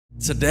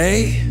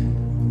Today,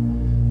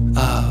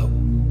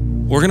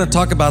 we're going to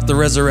talk about the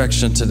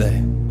resurrection today.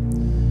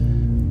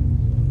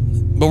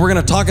 But we're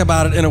going to talk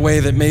about it in a way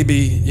that maybe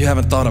you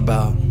haven't thought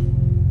about.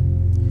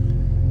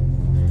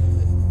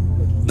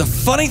 The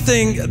funny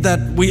thing that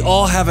we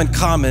all have in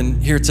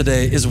common here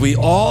today is we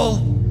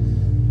all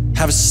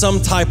have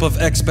some type of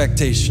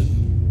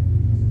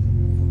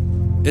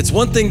expectation. It's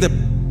one thing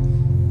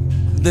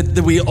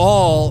that we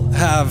all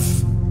have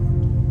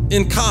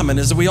in common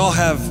is that we all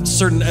have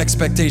certain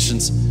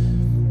expectations.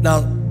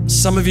 Now,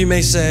 some of you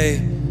may say,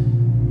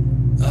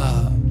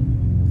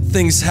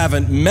 things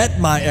haven't met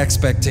my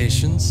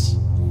expectations,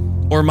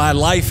 or my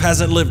life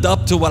hasn't lived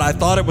up to what I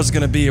thought it was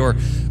gonna be, or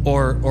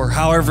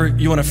however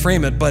you wanna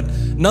frame it. But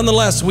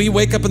nonetheless, we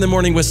wake up in the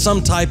morning with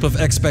some type of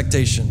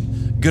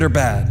expectation, good or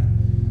bad.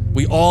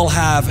 We all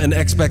have an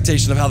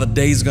expectation of how the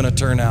day's gonna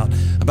turn out,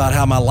 about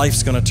how my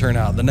life's gonna turn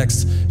out, the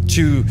next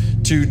two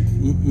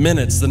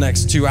minutes, the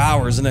next 2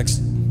 hours, the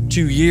next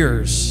 2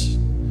 years.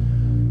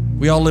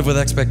 We all live with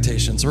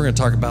expectations. We're gonna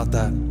talk about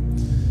that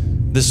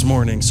this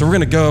morning. So we're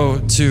gonna go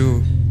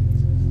to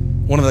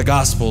one of the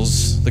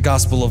Gospels, the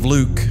Gospel of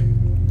Luke.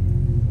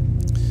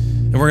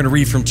 And we're gonna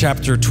read from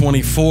chapter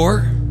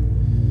 24.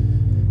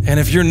 And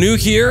if you're new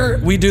here,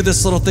 we do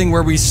this little thing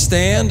where we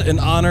stand in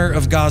honor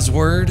of God's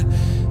word.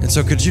 And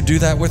so could you do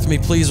that with me,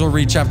 please? We'll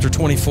read chapter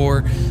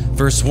 24,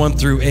 verse 1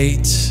 through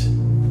 8.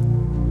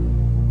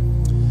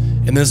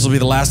 And this will be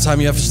the last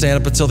time you have to stand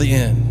up until the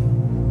end.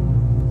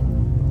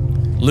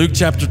 Luke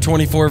chapter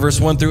 24, verse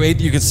 1 through 8.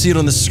 You can see it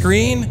on the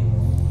screen.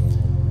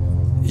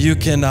 You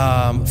can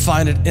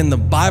find it in the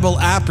Bible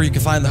app, or you can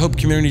find it in the Hope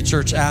Community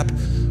Church app,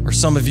 or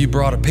some of you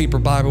brought a paper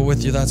Bible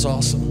with you. That's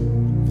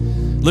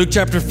awesome. Luke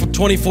chapter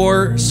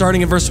 24,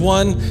 starting in verse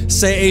 1.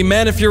 Say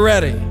amen if you're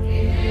ready.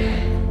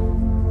 Amen.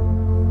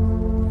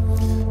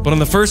 But on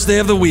the first day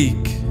of the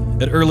week,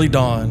 at early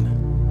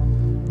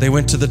dawn, they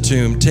went to the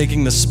tomb,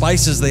 taking the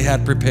spices they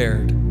had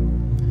prepared.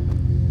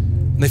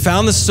 And they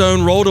found the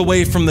stone rolled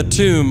away from the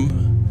tomb.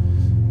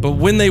 But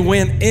when they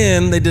went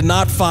in, they did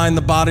not find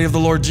the body of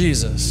the Lord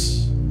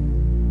Jesus.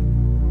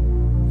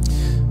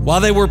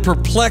 While they were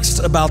perplexed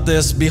about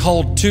this,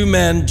 behold, 2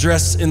 men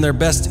dressed in their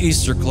best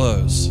Easter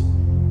clothes.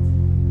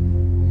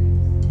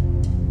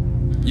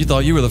 You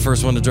thought you were the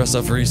first one to dress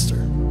up for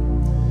Easter.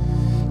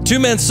 2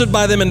 men stood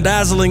by them in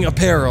dazzling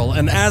apparel,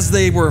 and as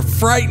they were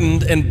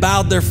frightened and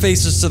bowed their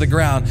faces to the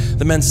ground,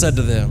 the men said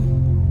to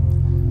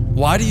them,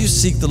 "Why do you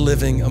seek the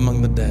living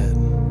among the dead?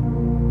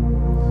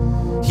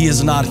 He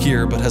is not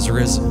here, but has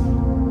risen.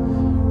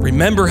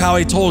 Remember how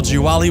he told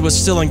you while he was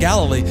still in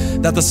Galilee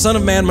that the Son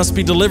of Man must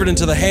be delivered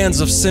into the hands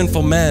of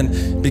sinful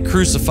men, be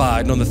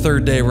crucified, and on the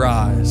 3rd day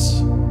rise."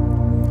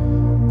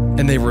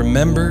 And they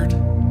remembered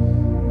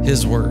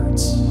his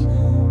words.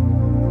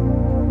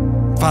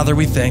 Father,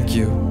 we thank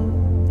you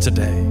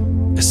today,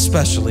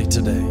 especially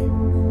today.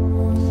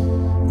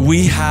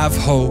 We have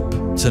hope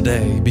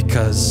today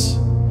because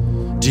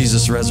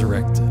Jesus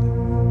resurrected.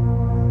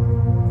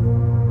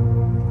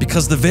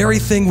 Because the very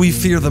thing we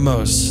fear the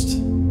most,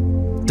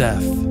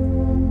 death,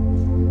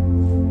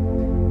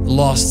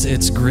 lost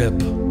its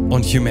grip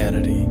on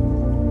humanity.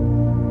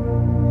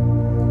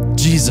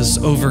 Jesus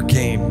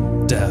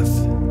overcame death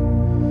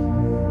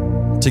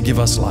to give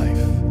us life.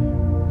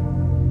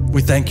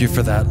 We thank you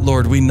for that.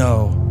 Lord, we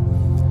know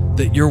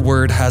that your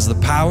word has the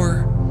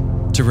power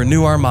to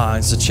renew our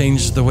minds, to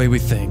change the way we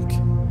think.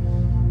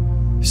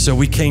 So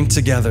we came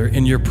together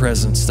in your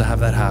presence to have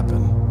that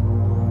happen.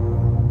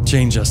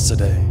 Change us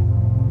today.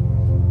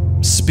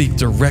 Speak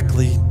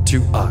directly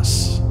to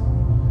us.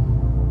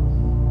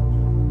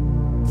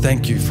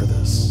 Thank you for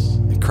this.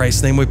 In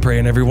Christ's name we pray,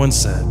 and everyone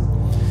said,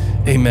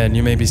 amen.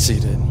 You may be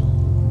seated.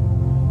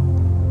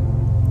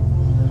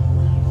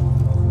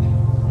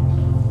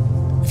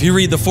 If you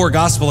read the 4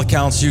 gospel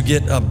accounts, you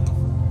get a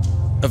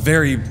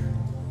very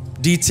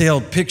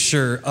detailed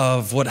picture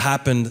of what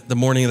happened the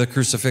morning of the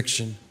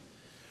crucifixion.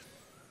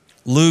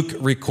 Luke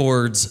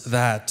records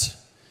that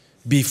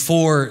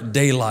before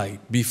daylight,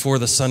 before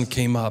the sun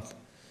came up,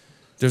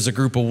 there's a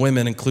group of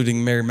women,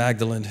 including Mary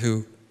Magdalene,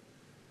 who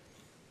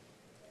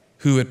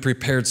had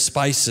prepared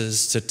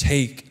spices to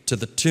take to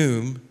the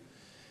tomb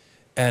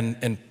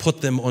and put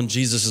them on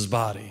Jesus'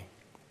 body.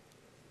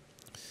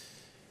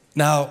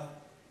 Now,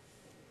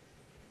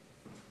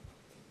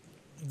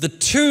 the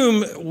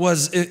tomb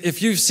was,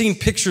 if you've seen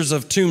pictures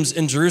of tombs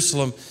in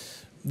Jerusalem,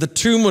 the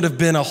tomb would have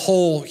been a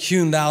hole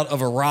hewn out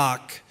of a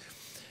rock,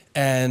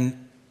 and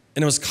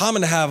it was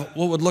common to have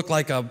what would look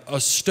like a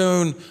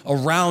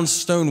round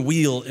stone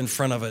wheel in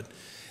front of it.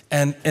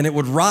 And it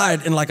would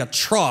ride in like a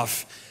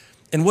trough.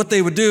 And what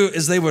they would do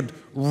is they would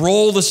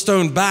roll the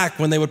stone back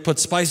when they would put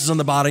spices on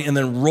the body and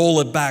then roll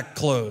it back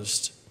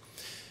closed.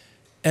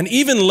 And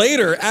even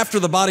later, after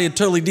the body had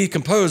totally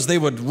decomposed, they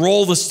would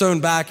roll the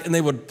stone back and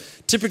they would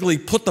typically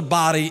put the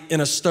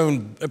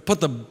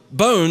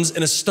bones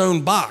in a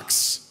stone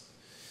box.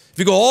 If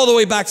you go all the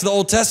way back to the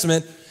Old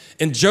Testament,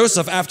 and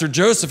Joseph, after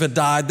Joseph had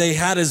died, they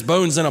had his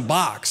bones in a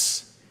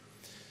box.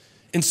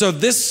 And so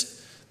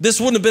this This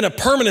wouldn't have been a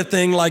permanent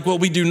thing like what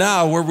we do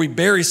now where we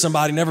bury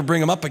somebody, never bring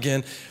them up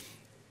again.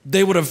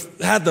 They would have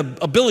had the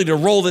ability to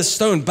roll this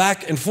stone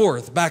back and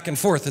forth, back and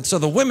forth. And so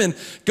the women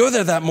go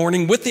there that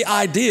morning with the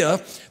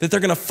idea that they're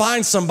going to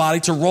find somebody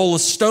to roll a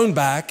stone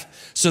back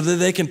so that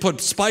they can put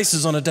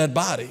spices on a dead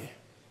body.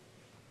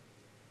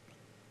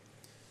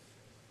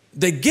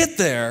 They get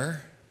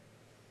there,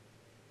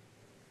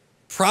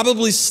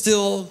 probably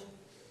still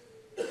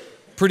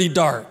pretty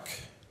dark.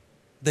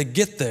 They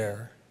get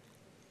there,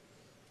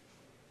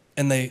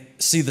 and they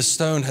see the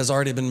stone has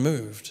already been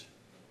moved.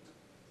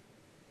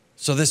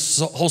 So this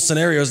whole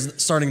scenario is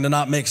starting to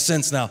not make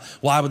sense now.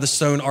 Why would the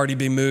stone already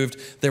be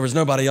moved? There was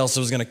nobody else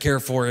that was going to care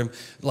for him.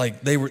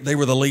 Like they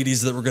were the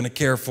ladies that were going to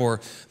care for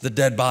the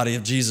dead body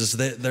of Jesus.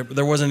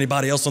 There wasn't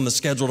anybody else on the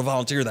schedule to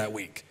volunteer that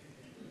week.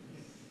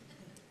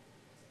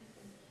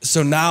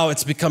 So now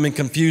it's becoming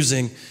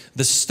confusing.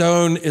 The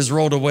stone is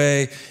rolled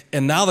away,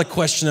 and now the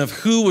question of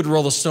who would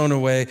roll the stone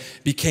away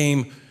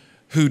became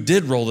who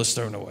did roll the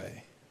stone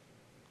away.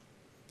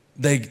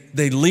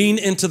 They lean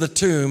into the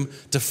tomb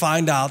to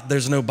find out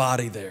there's no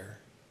body there.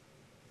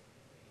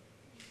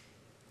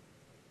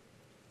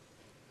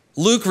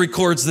 Luke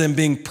records them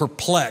being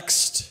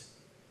perplexed.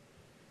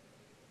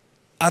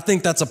 I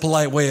think that's a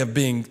polite way of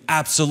being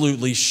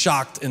absolutely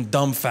shocked and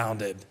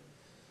dumbfounded.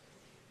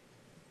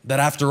 That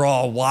after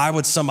all, why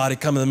would somebody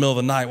come in the middle of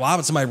the night? Why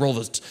would somebody roll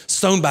the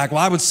stone back?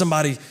 Why would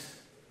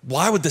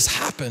this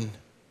happen?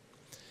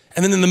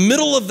 And then in the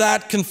middle of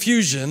that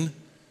confusion,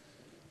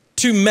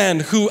 two men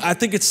who I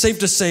think it's safe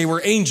to say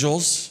were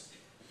angels.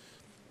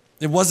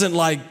 It wasn't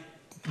like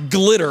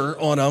glitter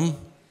on them.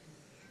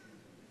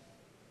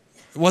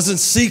 It wasn't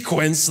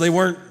sequins. They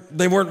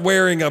weren't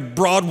wearing a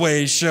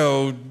Broadway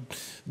show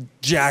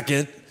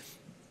jacket.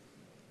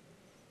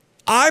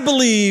 I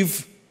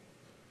believe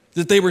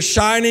that they were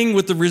shining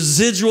with the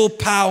residual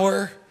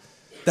power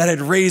that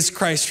had raised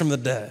Christ from the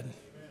dead.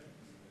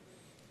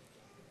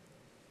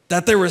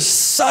 That there was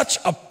such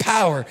a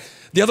power.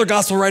 The other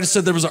gospel writer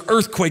said there was an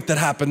earthquake that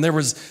happened. There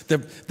was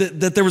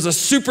that there was a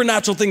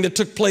supernatural thing that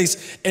took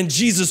place, and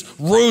Jesus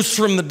rose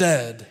from the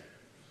dead.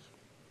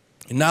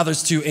 And now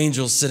there's two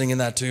angels sitting in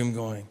that tomb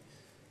going,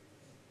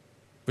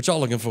 what y'all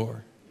looking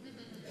for?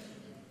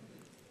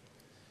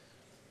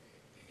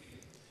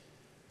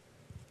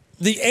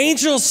 The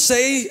angels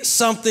say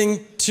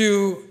something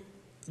to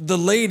the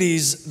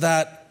ladies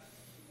that,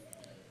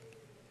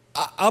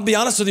 I'll be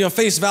honest with you, on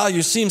face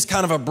value seems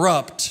kind of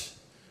abrupt.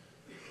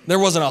 There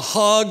wasn't a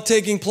hug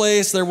taking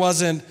place. There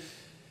wasn't,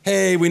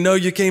 hey, we know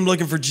you came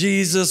looking for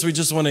Jesus. We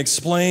just want to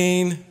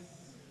explain.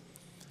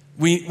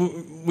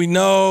 We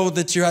know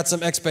that you had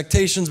some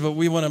expectations, but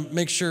we want to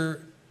make sure.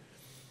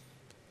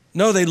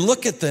 No, they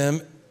look at them,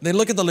 they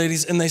look at the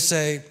ladies, and they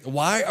say,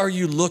 why are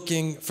you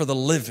looking for the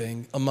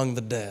living among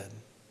the dead?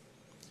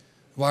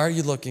 Why are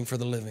you looking for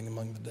the living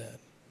among the dead?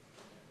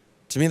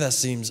 To me, that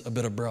seems a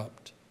bit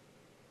abrupt.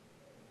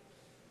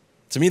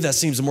 To me, that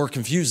seems more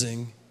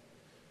confusing.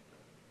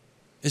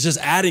 It's just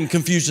adding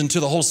confusion to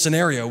the whole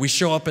scenario. We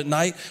show up at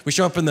night. We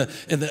show up in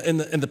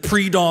the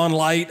pre-dawn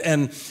light,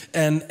 and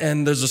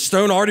there's a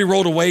stone already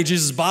rolled away,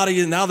 Jesus'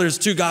 body, and now there's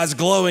two guys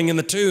glowing in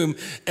the tomb.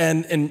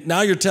 And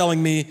now you're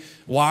telling me,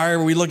 why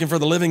are we looking for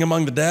the living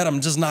among the dead?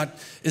 I'm just not.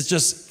 It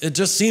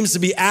just seems to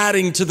be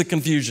adding to the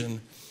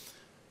confusion.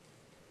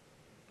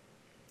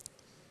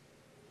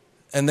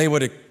 And they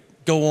would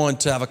go on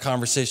to have a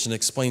conversation,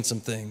 explain some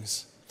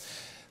things.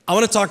 I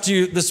want to talk to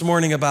you this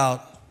morning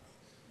about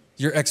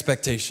your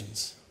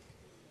expectations.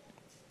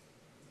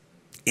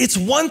 It's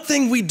one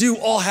thing we do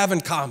all have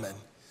in common.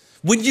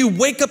 When you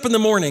wake up in the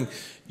morning,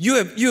 you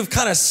have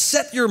kind of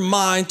set your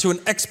mind to an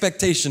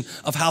expectation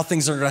of how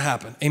things are going to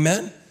happen.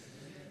 Amen?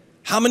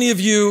 How many of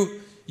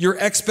you,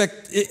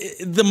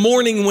 the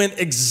morning went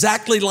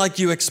exactly like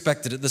you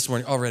expected it this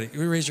morning already?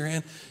 Can you raise your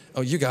hand? Oh,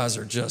 you guys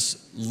are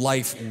just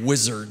life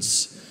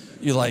wizards.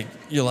 You're like,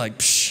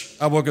 psh,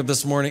 I woke up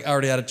this morning, I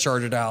already had it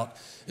charted out.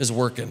 It's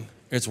working.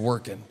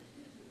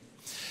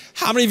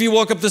 How many of you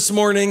woke up this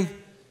morning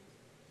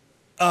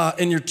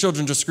and your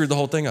children just screwed the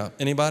whole thing up?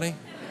 Anybody?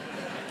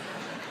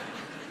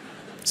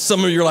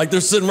 Some of you are like,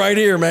 they're sitting right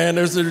here, man.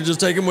 They're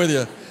just take them with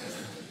you.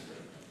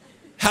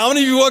 How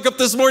many of you woke up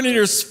this morning and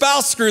your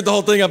spouse screwed the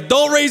whole thing up?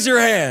 Don't raise your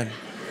hand.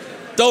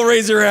 Don't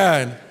raise your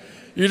hand.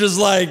 You're just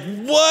like,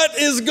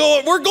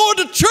 we're going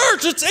to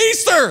church. It's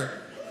Easter.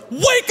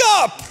 Wake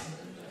up.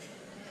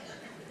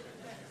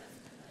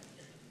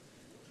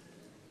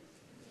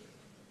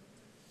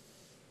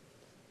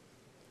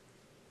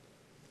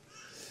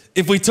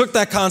 If we took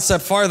that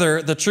concept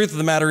farther, the truth of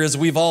the matter is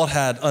we've all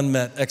had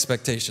unmet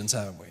expectations,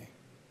 haven't we?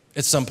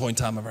 At some point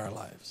in time of our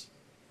lives.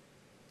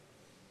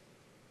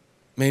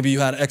 Maybe you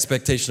had an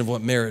expectation of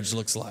what marriage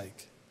looks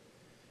like.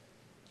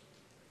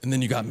 And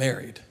then you got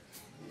married.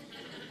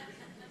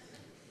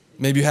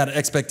 Maybe you had an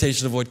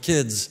expectation of what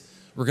kids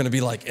were going to be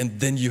like, and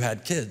then you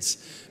had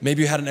kids.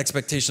 Maybe you had an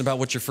expectation about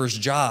what your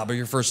first job or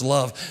your first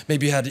love.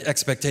 Maybe you had an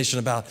expectation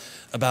about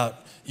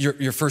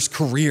your first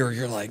career.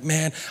 You're like,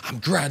 man, I'm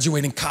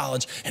graduating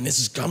college, and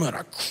I'm going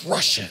to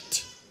crush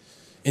it.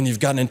 and you've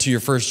gotten into your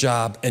first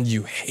job and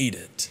you hate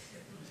it.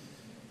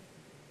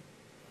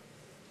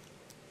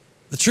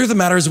 The truth of the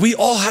matter is we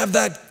all have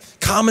that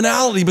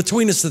commonality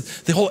between us,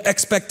 the whole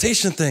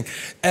expectation thing.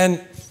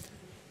 And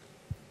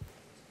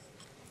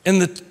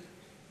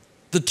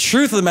the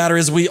truth of the matter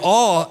is we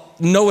all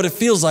know what it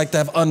feels like to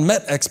have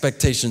unmet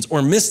expectations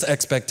or missed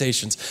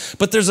expectations.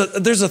 But there's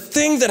a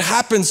thing that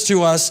happens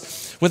to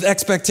us with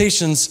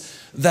expectations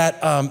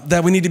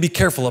that we need to be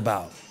careful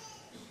about.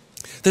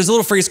 There's a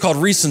little phrase called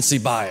recency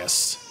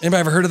bias. Anybody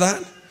ever heard of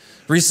that?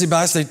 Recency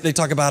bias, they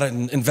talk about it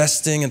in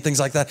investing and things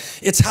like that.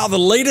 It's how the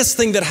latest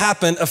thing that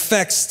happened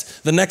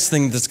affects the next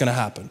thing that's gonna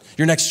happen,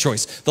 your next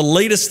choice. The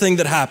latest thing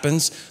that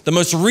happens, the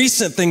most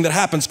recent thing that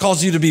happens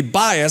causes you to be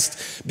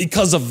biased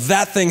because of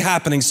that thing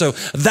happening. So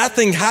that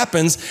thing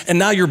happens and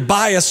now you're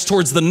biased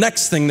towards the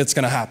next thing that's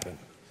gonna happen.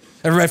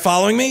 Everybody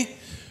following me?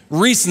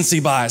 Recency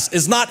bias.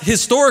 It's not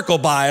historical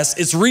bias,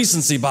 it's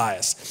recency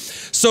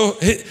bias. So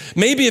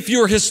maybe if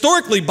you were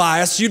historically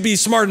biased, you'd be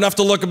smart enough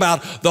to look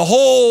about the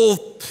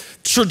whole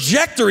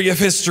trajectory of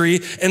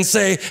history and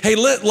say, hey,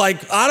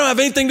 I don't have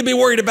anything to be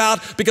worried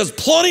about because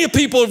plenty of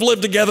people have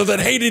lived together that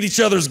hated each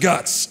other's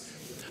guts.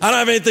 I don't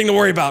have anything to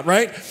worry about,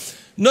 right?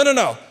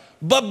 No.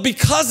 But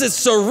because it's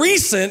so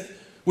recent,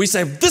 we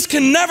say, this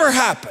can never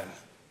happen.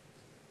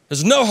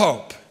 There's no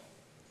hope.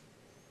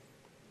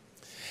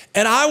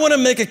 And I want to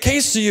make a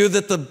case to you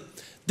that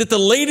the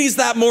ladies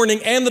that morning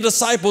and the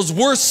disciples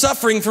were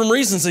suffering from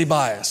recency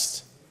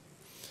bias.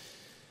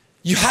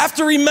 You have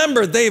to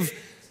remember they've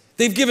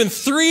given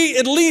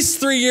at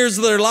least 3 years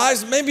of their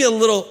lives, maybe a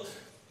little.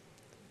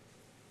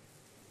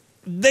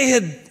 They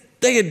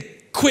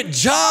had quit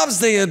jobs.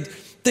 They had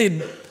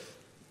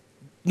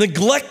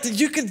neglected.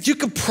 You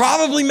could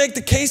probably make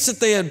the case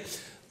that they had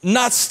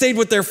not stayed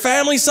with their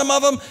family, some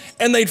of them,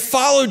 and they'd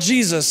followed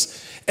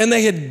Jesus, and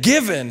they had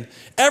given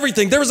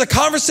everything. There was a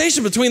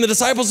conversation between the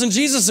disciples and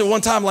Jesus at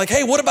one time, like,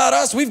 hey, what about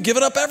us? We've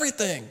given up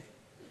everything.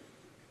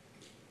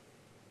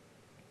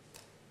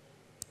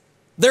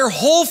 Their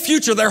whole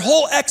future, their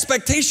whole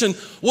expectation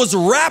was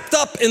wrapped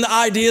up in the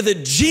idea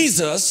that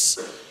Jesus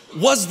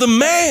was the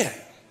man.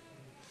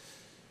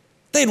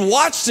 They'd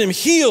watched him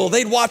heal.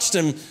 They'd watched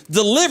him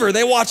deliver.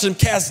 They watched him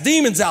cast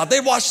demons out.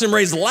 They watched him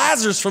raise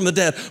Lazarus from the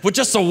dead with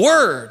just a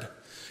word.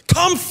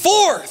 Come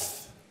forth.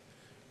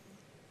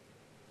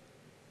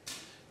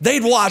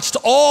 They'd watched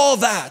all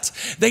that.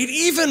 They'd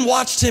even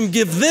watched him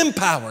give them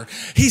power.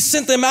 He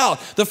sent them out.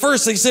 The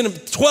first, he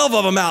sent 12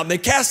 of them out, and they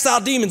cast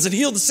out demons and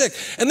healed the sick.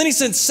 And then he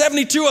sent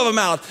 72 of them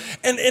out,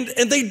 and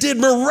they did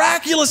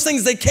miraculous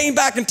things. They came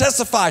back and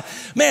testified.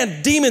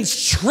 Man,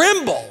 demons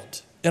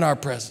trembled in our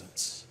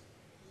presence.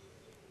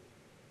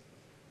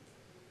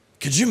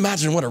 Could you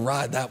imagine what a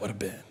ride that would have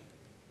been?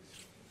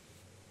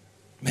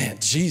 Man,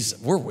 Jesus,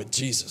 we're with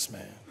Jesus,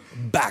 man.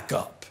 Back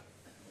up.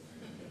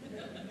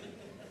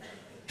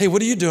 Hey,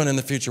 what are you doing in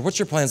the future? What's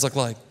your plans look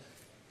like?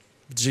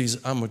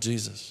 Jesus, I'm with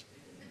Jesus.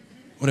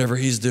 Whatever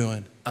he's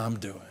doing, I'm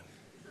doing.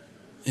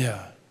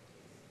 Yeah.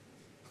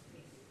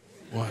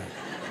 What?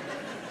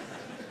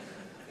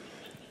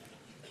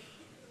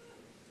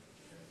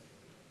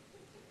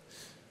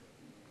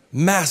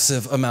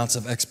 Massive amounts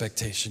of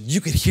expectation.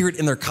 You could hear it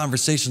in their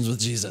conversations with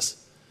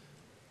Jesus.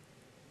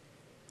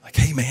 Like,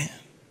 hey man,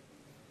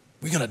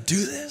 we gonna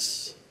do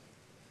this?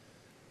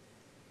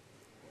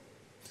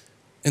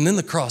 And then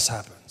the cross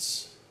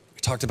happens. We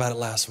talked about it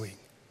last week.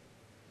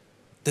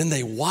 Then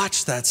they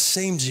watched that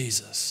same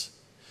Jesus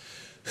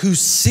who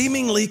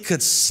seemingly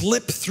could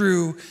slip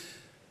through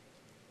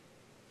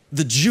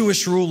the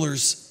Jewish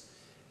rulers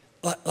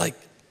like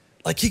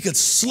he could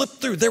slip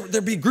through.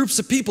 There'd be groups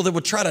of people that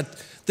would try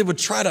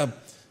to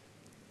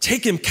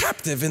take him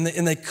captive, and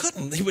they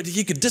couldn't.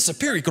 He could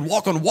disappear. He could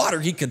walk on water.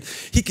 He could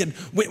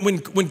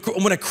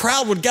when a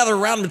crowd would gather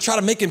around him and try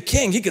to make him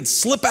king, he could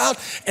slip out,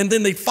 and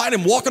then they'd find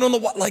him walking on the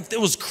water. Like,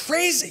 it was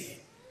crazy.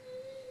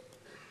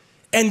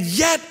 And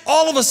yet,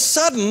 all of a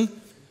sudden,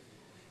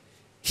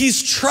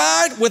 he's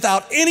tried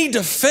without any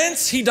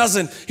defense. He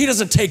doesn't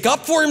take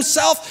up for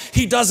himself.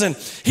 He doesn't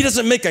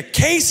make a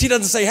case. He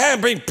doesn't say, hey,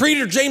 bring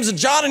Peter, James, and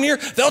John in here.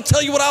 They'll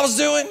tell you what I was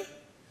doing.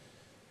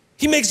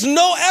 He makes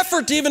no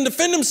effort to even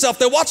defend himself.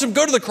 They watch him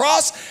go to the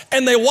cross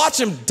and they watch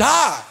him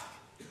die.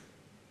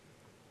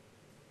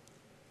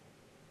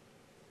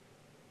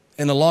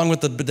 And along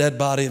with the dead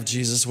body of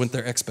Jesus went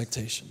their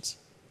expectations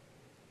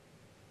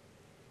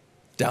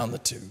down the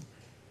tube.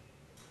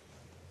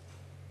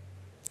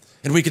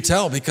 And we could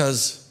tell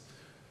because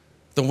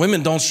the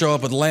women don't show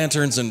up with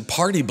lanterns and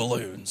party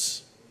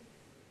balloons.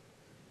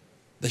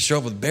 They show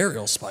up with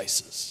burial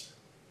spices.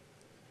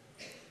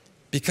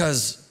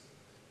 Because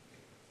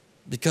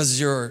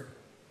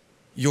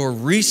your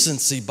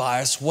recency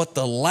bias, what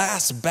the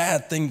last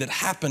bad thing that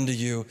happened to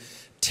you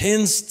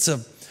tends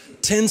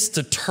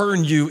to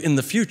turn you in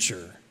the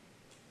future.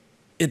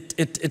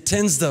 It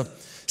tends to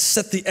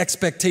set the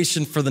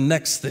expectation for the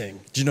next thing.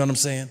 Do you know what I'm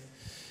saying?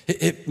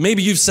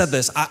 Maybe you've said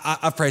this.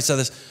 I've probably said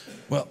this.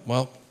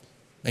 Well,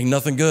 ain't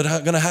nothing good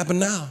gonna happen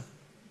now.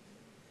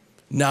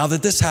 Now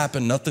that this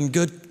happened, nothing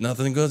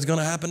good's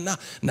gonna happen now.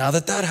 Now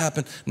that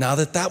happened, now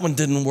that one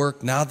didn't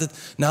work, now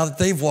that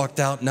they've walked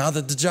out, now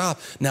that the job,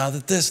 now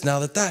that this, now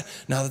that that,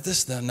 now that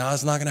this, now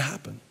it's not gonna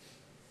happen.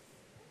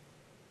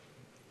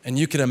 And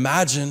you can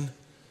imagine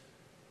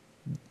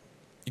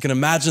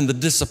the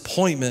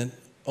disappointment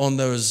on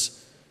those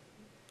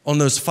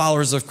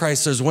followers of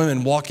Christ, those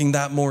women walking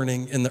that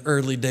morning in the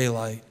early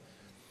daylight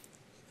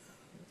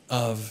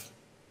of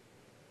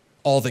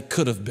all that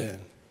could have been.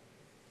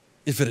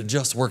 If it had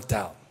just worked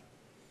out,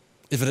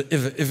 if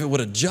it would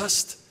have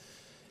just,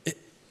 if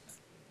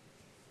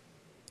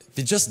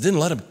he just didn't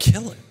let him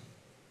kill him,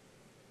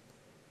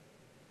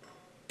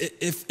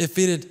 if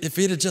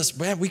it had just,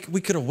 man, we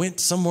could have went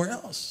somewhere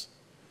else.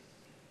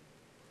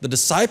 The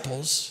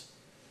disciples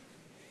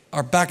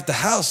are back at the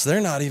house. They're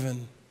not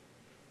even,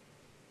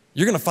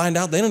 you're going to find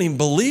out they don't even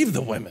believe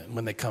the women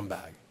when they come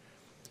back.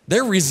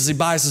 Their recency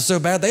bias is so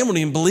bad, they won't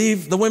even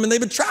believe the women they've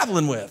been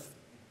traveling with.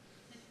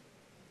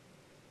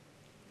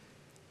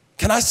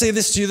 Can I say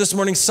this to you this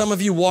morning? Some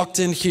of you walked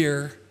in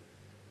here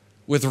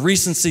with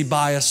recency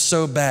bias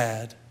so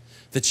bad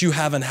that you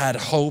haven't had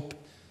hope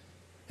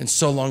in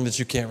so long that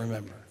you can't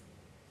remember.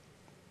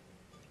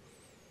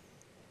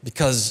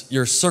 Because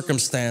your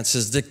circumstance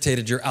has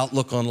dictated your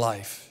outlook on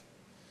life.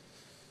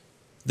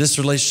 This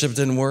relationship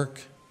didn't work,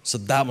 so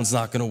that one's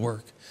not gonna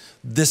work.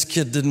 This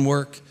kid didn't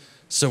work,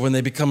 so when they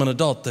become an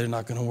adult, they're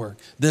not gonna work.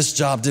 This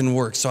job didn't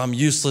work, so I'm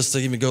useless to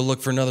even go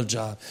look for another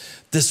job.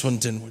 This one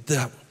didn't work,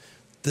 that one,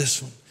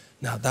 this one.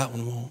 Now that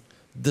one won't.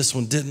 This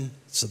one didn't,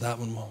 so that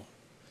one won't.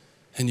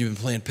 And you've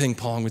been playing ping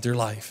pong with your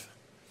life.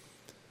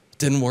 It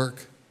didn't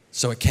work,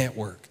 so it can't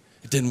work.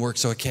 It didn't work,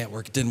 so it can't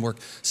work. It didn't work,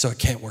 so it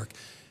can't work.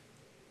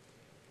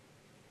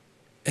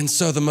 And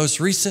so the most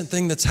recent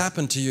thing that's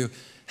happened to you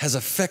has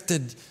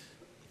affected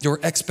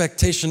your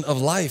expectation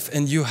of life,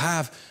 and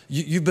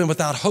you've been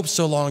without hope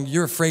so long,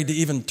 you're afraid to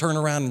even turn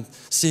around and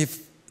see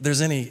if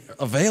there's any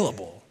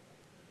available.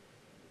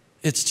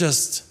 It's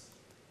just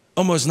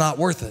almost not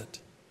worth it.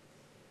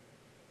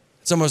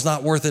 It's almost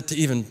not worth it to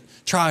even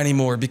try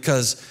anymore,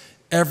 because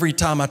every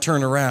time I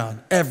turn around,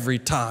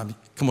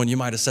 come on, you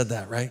might have said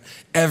that, right?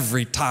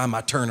 Every time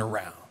I turn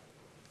around,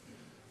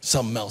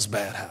 something else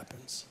bad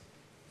happens.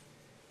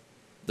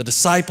 The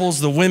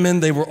disciples, the women,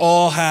 they were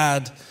all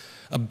had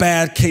a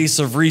bad case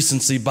of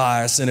recency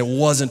bias, and it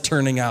wasn't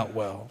turning out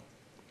well.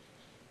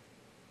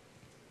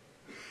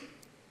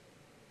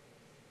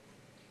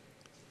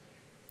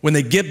 When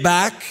they get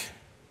back,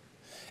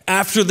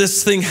 after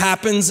this thing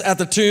happens at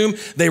the tomb,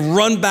 they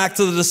run back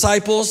to the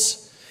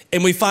disciples,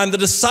 and we find the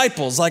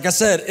disciples, like I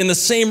said, in the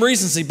same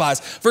recency bias.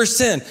 Verse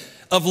 10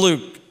 of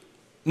Luke.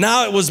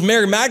 Now it was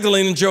Mary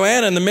Magdalene and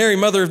Joanna and the Mary,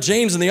 mother of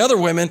James, and the other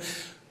women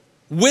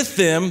with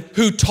them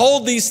who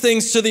told these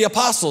things to the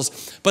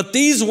apostles. But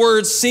these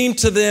words seemed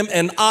to them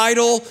an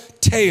idle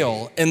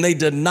tale, and they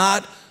did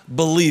not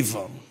believe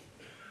them.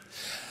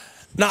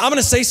 Now I'm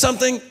gonna say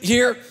something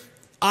here.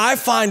 I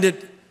find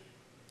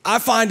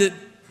it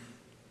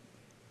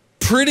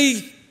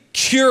pretty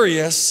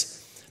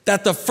curious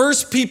that the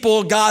first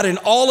people God, in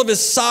all of his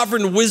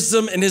sovereign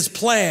wisdom and his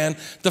plan,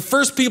 the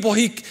first people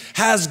he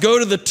has go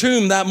to the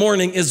tomb that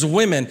morning is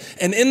women.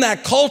 And in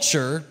that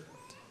culture,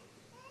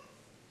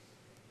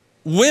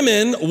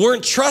 women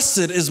weren't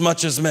trusted as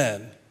much as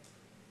men.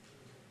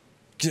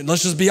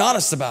 Let's just be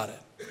honest about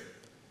it.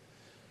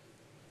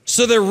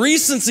 So their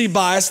recency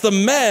bias, the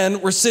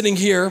men were sitting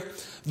here,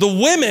 the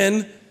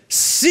women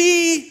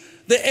see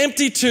the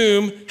empty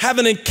tomb, have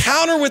an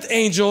encounter with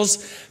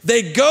angels.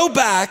 They go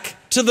back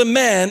to the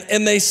men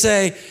and they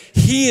say,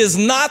 he is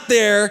not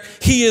there,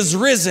 he is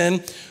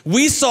risen.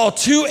 We saw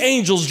two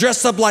angels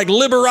dressed up like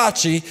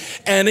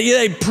Liberace, and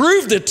they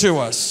proved it to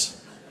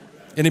us.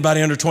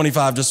 Anybody under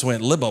 25 just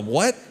went, Libba,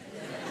 what?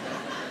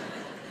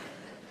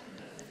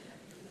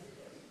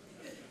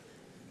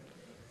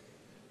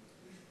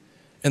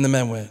 And the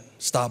men went,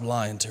 stop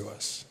lying to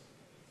us.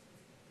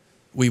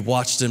 We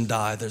watched him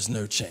die, there's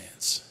no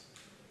chance.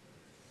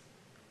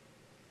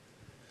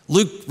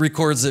 Luke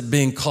records it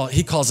being called,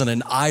 he calls it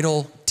an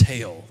idle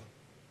tale.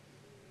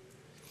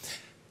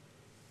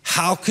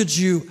 How could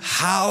you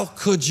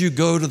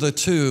go to the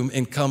tomb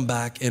and come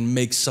back and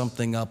make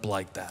something up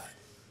like that?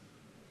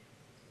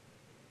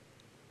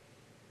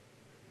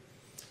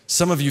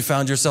 Some of you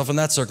found yourself in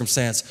that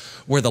circumstance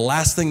where the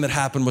last thing that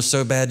happened was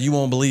so bad you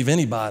won't believe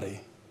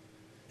anybody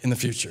in the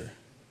future.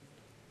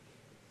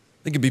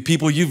 They could be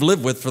people you've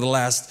lived with for the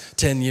last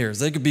 10 years.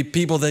 They could be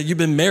people that you've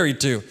been married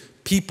to.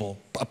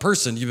 A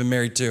person you've been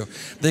married to.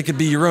 They could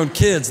be your own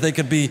kids. They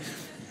could be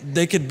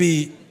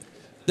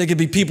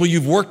people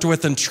you've worked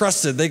with and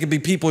trusted. They could be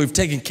people who've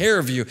taken care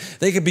of you.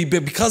 They could be,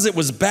 because it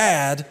was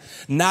bad,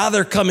 now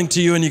they're coming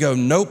to you and you go,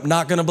 nope,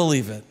 not gonna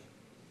believe it.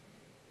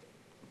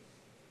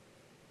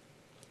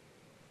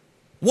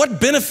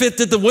 What benefit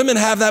did the women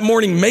have that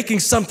morning making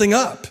something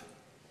up?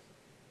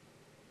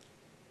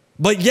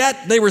 But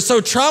yet they were so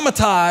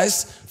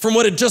traumatized from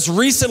what had just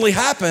recently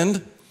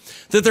happened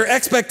that their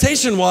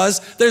expectation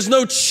was, there's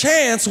no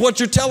chance what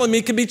you're telling me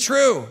could be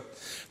true.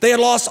 They had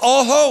lost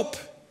all hope.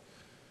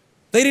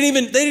 They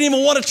didn't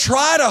even want to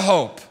try to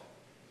hope.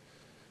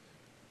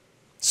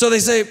 So they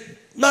say,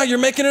 no, you're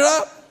making it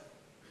up.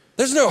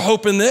 There's no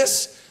hope in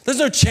this. There's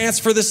no chance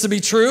for this to be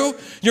true.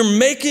 You're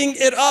making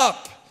it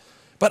up.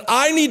 But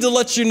I need to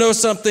let you know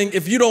something.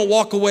 If you don't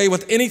walk away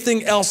with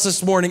anything else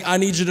this morning, I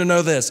need you to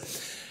know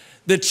this.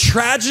 The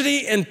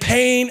tragedy and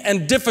pain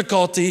and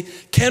difficulty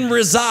can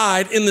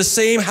reside in the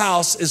same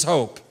house as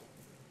hope.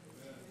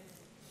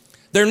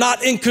 They're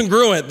not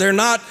incongruent. They're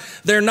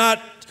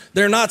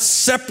not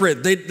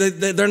separate.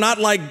 They're not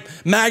like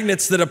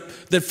magnets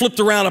that flipped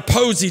around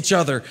oppose each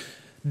other.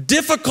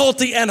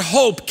 Difficulty and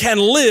hope can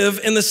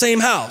live in the same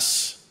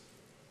house.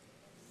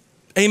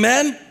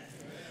 Amen?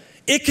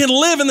 It can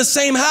live in the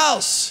same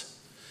house.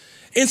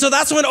 And so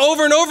that's when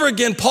over and over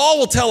again, Paul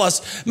will tell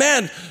us,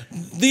 man,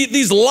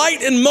 these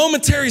light and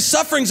momentary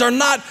sufferings are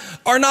not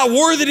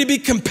worthy to be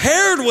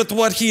compared with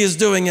what he is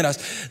doing in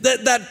us.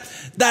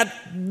 That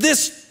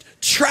this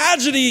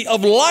tragedy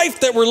of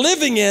life that we're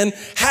living in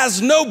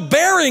has no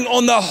bearing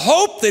on the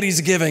hope that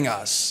he's giving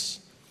us.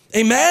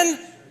 Amen?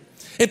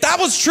 If that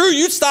was true,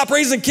 you'd stop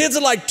raising kids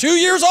at like 2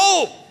 years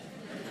old.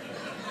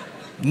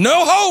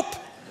 No hope.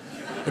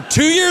 They're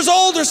 2 years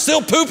old, they're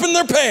still pooping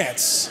their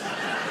pants.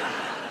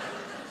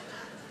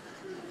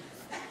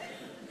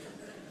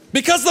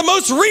 Because the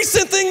most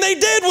recent thing they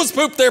did was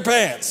poop their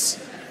pants.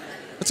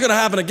 It's gonna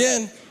happen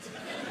again.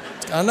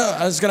 I know,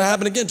 it's gonna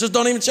happen again. Just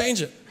don't even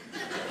change it.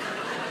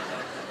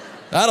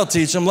 That'll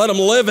teach them, let them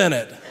live in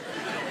it.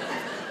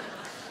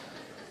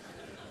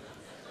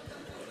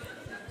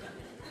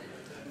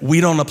 We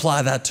don't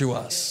apply that to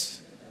us.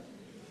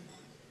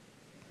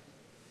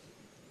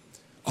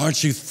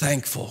 Aren't you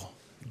thankful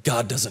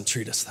God doesn't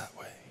treat us that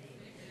way?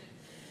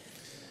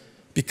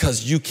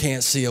 Because you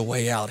can't see a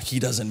way out, he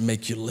doesn't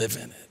make you live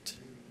in it.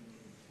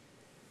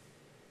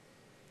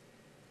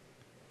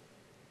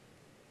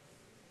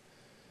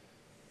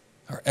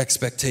 Our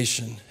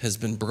expectation has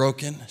been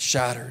broken,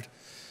 shattered.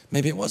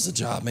 Maybe it was the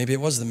job, maybe it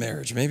was the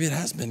marriage, maybe it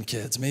has been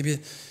kids, maybe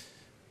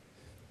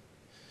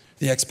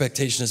the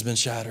expectation has been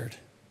shattered.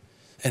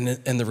 And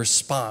the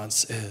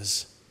response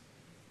is,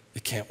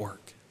 it can't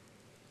work.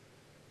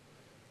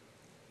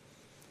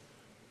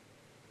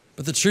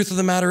 But the truth of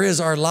the matter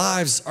is, our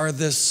lives aren't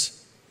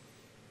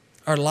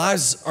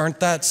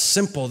that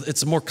simple.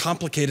 It's more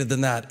complicated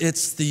than that.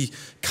 It's the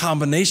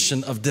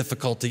combination of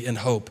difficulty and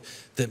hope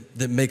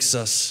that makes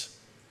us.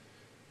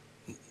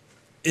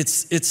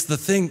 It's the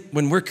thing,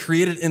 when we're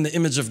created in the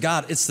image of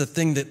God, it's the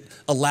thing that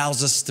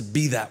allows us to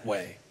be that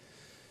way.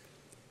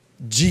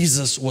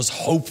 Jesus was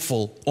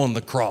hopeful on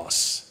the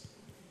cross.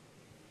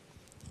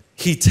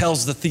 He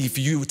tells the thief,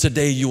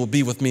 today you will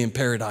be with me in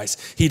paradise.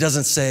 He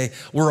doesn't say,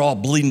 we're all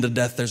bleeding to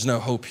death, there's no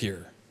hope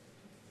here.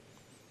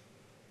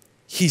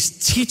 He's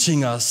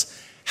teaching us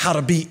how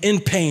to be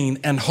in pain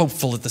and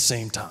hopeful at the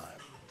same time.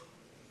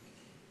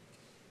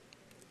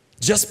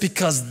 Just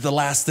because the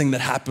last thing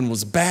that happened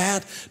was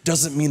bad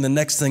doesn't mean the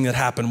next thing that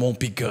happened won't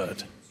be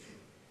good.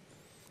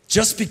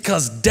 Just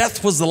because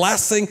death was the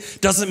last thing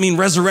doesn't mean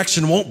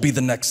resurrection won't be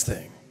the next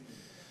thing.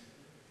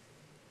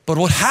 But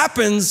what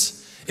happens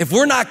if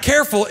we're not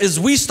careful is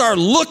we start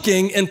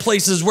looking in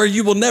places where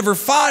you will never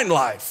find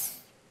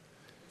life.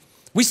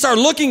 We start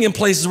looking in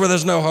places where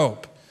there's no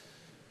hope.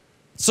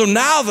 So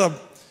now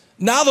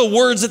the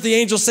words that the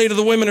angels say to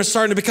the women are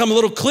starting to become a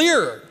little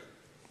clearer.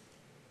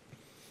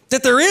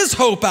 That there is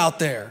hope out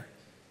there.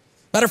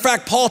 Matter of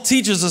fact, Paul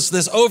teaches us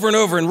this over and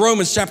over in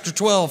Romans chapter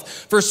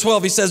 12, verse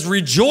 12. He says,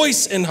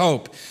 rejoice in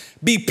hope,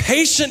 be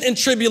patient in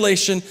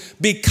tribulation,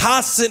 be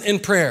constant in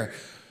prayer.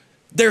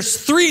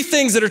 There's three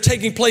things that are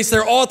taking place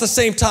there all at the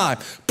same time: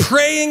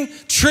 praying,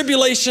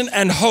 tribulation,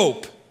 and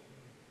hope.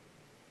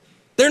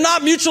 They're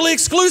not mutually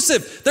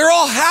exclusive. They're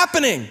all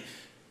happening.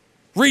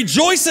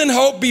 Rejoice in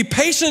hope, be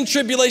patient in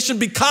tribulation,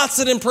 be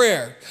constant in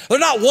prayer. They're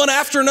not one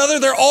after another.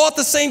 They're all at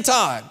the same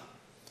time.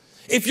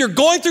 If you're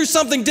going through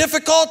something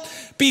difficult,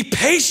 be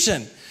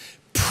patient.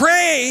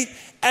 Pray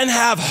and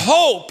have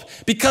hope,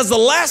 because the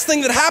last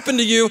thing that happened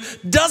to you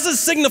doesn't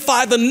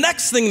signify the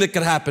next thing that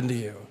could happen to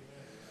you.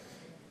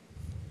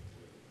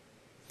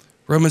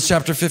 Romans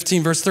chapter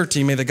 15, verse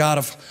 13, may the God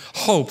of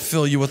hope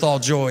fill you with all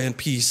joy and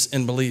peace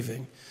in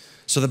believing,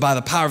 so that by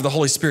the power of the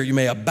Holy Spirit you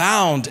may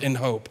abound in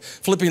hope.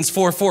 Philippians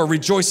 4:4,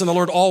 rejoice in the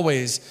Lord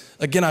always.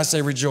 Again, I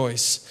say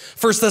rejoice.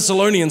 1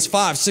 Thessalonians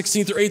 5,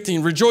 16 through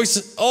 18,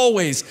 rejoice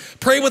always.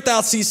 Pray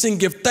without ceasing.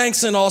 Give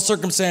thanks in all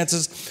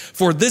circumstances,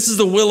 for this is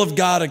the will of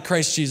God in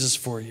Christ Jesus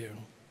for you.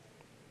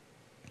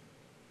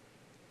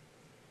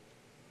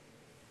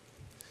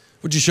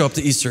 Would you show up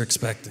to Easter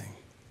expecting?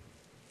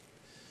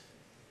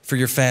 For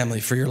your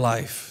family, for your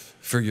life,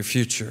 for your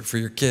future, for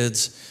your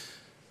kids.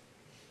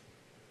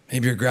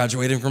 Maybe you're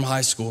graduating from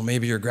high school.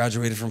 Maybe you're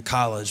graduating from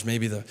college.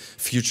 Maybe the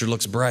future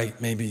looks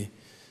bright. Maybe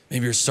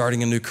you're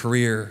starting a new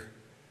career.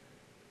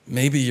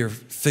 Maybe you're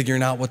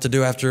figuring out what to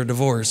do after a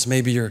divorce.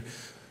 Maybe you're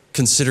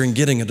considering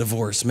getting a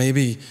divorce.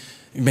 Maybe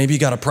you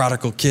got a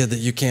prodigal kid that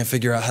you can't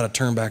figure out how to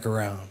turn back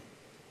around.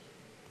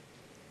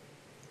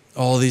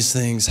 All these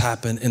things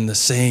happen in the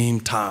same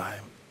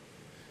time.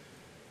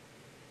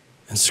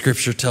 And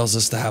Scripture tells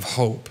us to have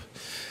hope.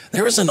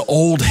 There was an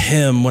old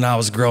hymn when I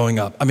was growing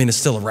up. I mean, it's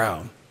still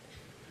around.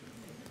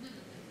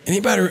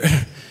 Anybody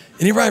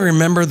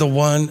remember the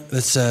one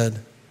that said,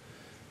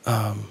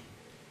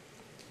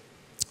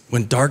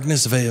 when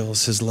darkness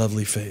veils his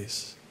lovely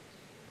face,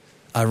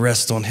 I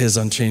rest on his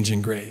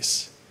unchanging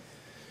grace.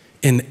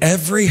 In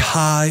every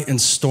high and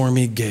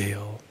stormy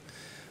gale,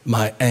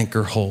 my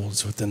anchor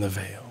holds within the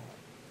veil.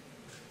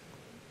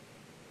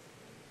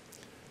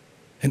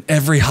 In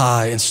every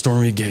high and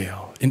stormy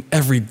gale, in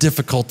every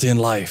difficulty in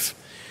life,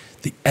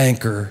 the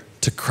anchor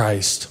to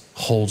Christ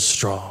holds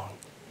strong.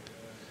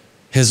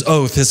 His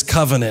oath, his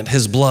covenant,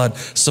 his blood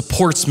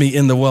supports me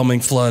in the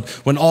whelming flood.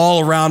 When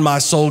all around my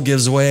soul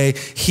gives way,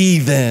 he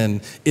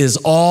then is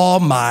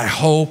all my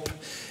hope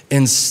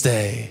and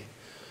stay.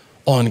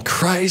 On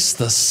Christ,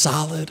 the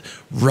solid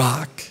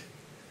rock,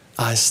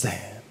 I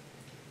stand.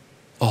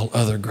 All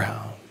other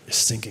ground is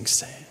sinking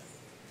sand.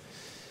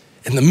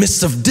 In the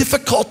midst of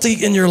difficulty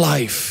in your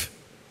life,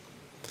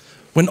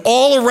 when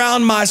all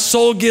around my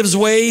soul gives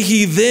way,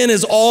 he then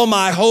is all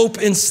my hope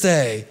and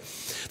stay.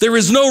 There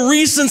is no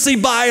recency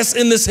bias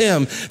in this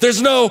hymn.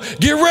 There's no,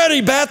 get ready,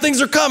 bad things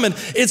are coming.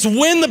 It's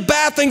when the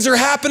bad things are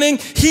happening,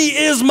 he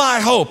is my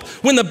hope.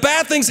 When the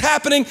bad things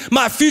happening,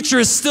 my future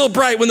is still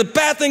bright. When the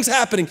bad things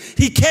happening,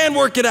 he can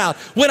work it out.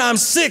 When I'm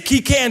sick,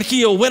 he can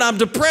heal. When I'm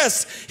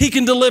depressed, he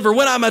can deliver.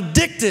 When I'm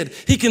addicted,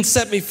 he can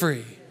set me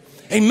free.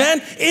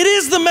 Amen? It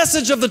is the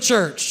message of the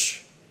church.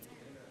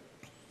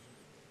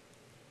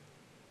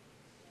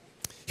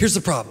 Here's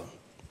the problem.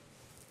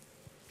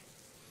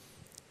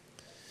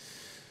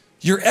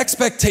 Your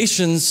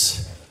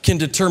expectations can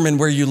determine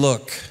where you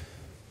look.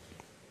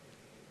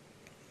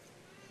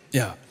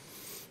 Yeah.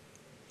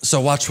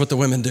 So watch what the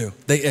women do.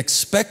 They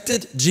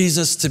expected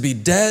Jesus to be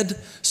dead,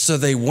 so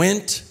they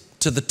went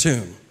to the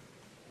tomb.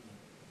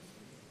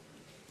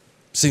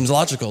 Seems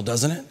logical,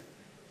 doesn't it?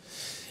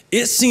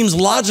 It seems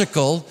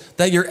logical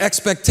that your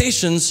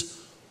expectations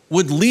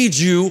would lead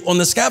you on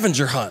the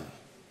scavenger hunt.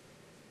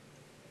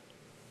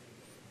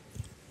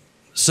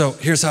 So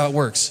here's how it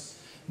works.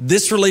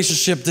 This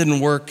relationship didn't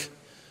work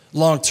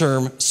long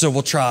term, so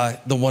we'll try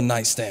the one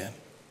night stand.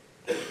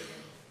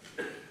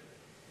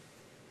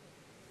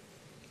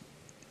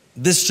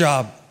 This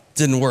job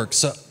didn't work,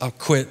 so I'll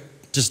quit,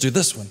 just do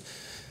this one.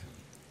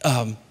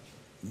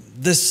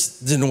 This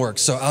didn't work,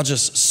 so I'll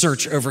just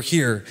search over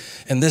here.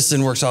 And this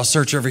didn't work, so I'll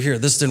search over here.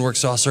 This didn't work,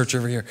 so I'll search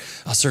over here.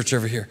 I'll search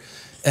over here.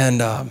 And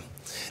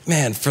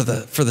man, for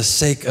the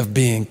sake of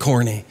being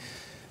corny,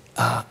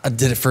 I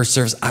did it first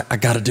service. I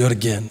got to do it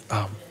again.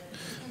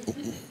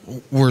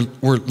 We're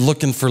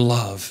looking for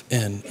love,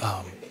 and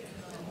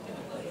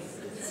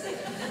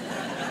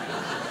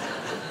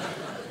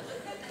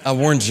I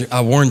warned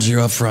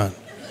you up front.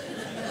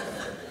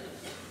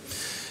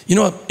 You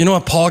know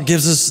what Paul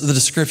gives us the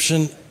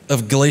description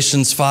of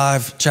Galatians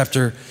 5,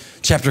 chapter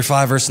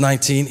 5, verse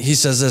 19. He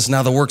says this: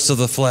 now the works of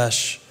the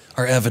flesh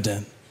are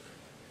evident.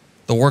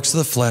 The works of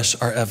the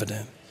flesh are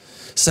evident.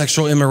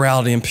 Sexual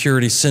immorality,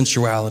 impurity,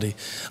 sensuality,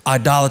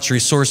 idolatry,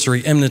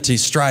 sorcery, enmity,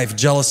 strife,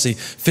 jealousy,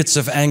 fits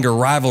of anger,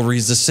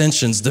 rivalries,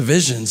 dissensions,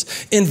 divisions,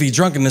 envy,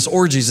 drunkenness,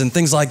 orgies, and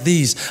things like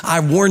these. I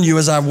warn you,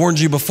 as I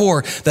warned you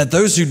before, that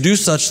those who do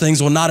such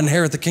things will not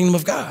inherit the kingdom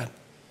of God.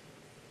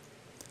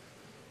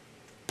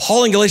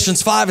 Paul in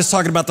Galatians 5 is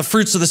talking about the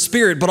fruits of the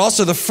Spirit, but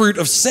also the fruit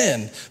of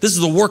sin. This is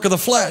the work of the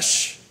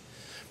flesh.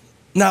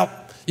 Now,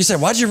 you say,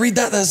 why'd you read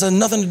that? That has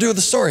nothing to do with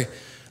the story.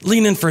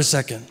 Lean in for a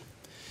second.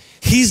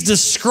 He's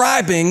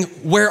describing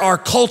where our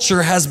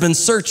culture has been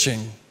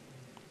searching.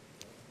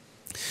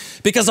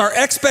 Because our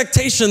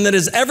expectation that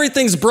is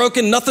everything's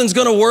broken, nothing's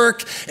gonna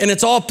work, and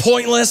it's all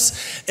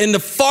pointless. And the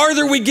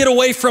farther we get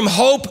away from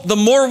hope, the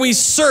more we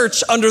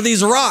search under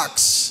these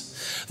rocks.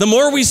 The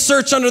more we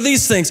search under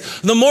these things,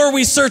 the more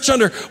we search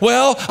under,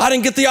 well, I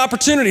didn't get the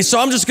opportunity, so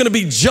I'm just gonna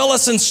be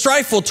jealous and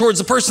strifeful towards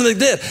the person that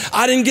did.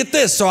 I didn't get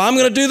this, so I'm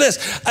gonna do this.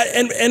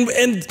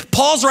 And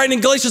Paul's writing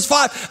in Galatians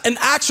 5 an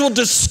actual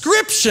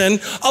description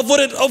of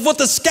what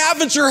the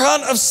scavenger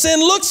hunt of sin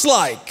looks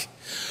like.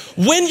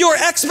 When your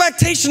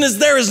expectation is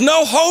there is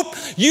no hope,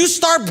 you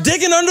start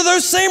digging under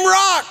those same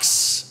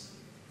rocks.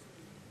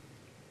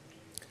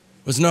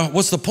 What's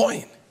the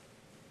point?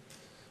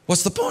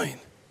 What's the point?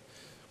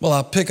 Well,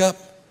 I'll pick up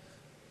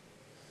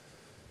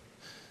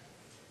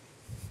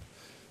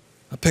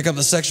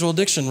the sexual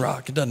addiction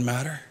rock. It doesn't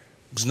matter.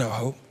 There's no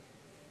hope.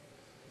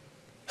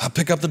 I'll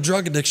pick up the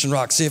drug addiction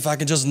rock, see if I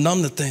can just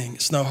numb the thing.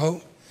 It's no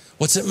hope.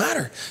 What's it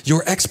matter?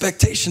 Your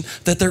expectation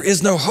that there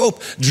is no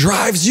hope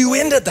drives you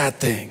into that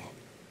thing.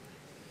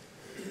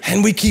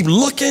 And we keep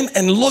looking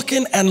and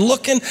looking and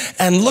looking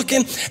and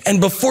looking, and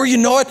before you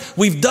know it,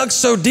 we've dug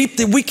so deep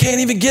that we can't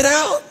even get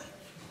out.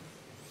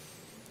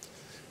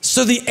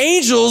 So the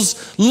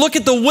angels look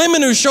at the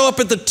women who show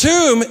up at the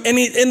tomb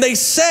and they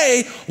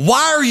say,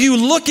 why are you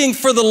looking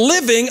for the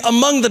living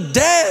among the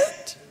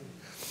dead?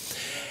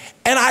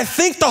 And I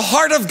think the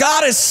heart of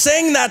God is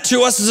saying that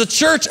to us as a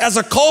church, as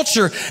a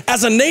culture,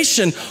 as a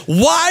nation.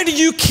 Why do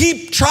you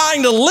keep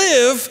trying to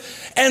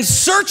live and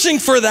searching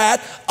for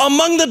that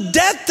among the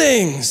dead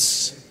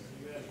things?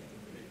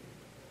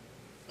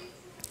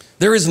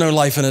 There is no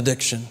life in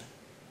addiction.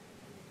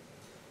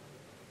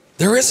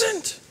 There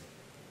isn't.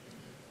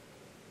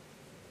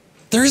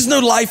 There is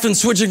no life in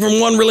switching from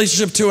one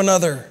relationship to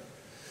another.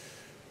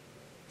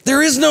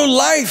 There is no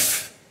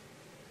life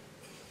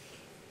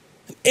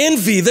in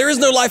envy. There is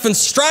no life in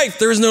strife.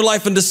 There is no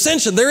life in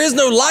dissension. There is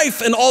no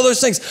life in all those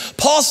things.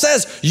 Paul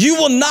says, you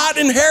will not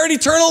inherit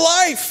eternal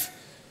life.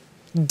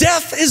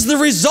 Death is the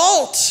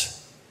result.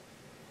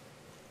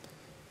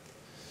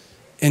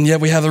 And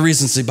yet we have a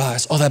recency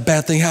bias. Oh, that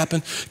bad thing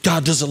happened.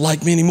 God doesn't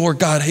like me anymore.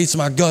 God hates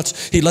my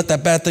guts. He let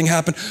that bad thing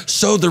happen.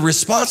 So the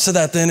response to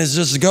that then is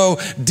just to go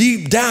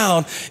deep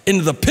down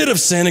into the pit of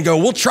sin and go,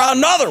 we'll try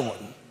another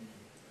one.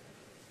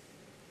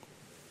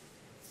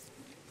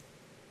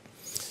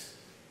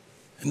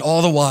 And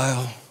all the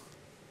while,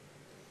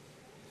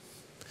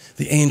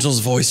 the angel's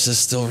voices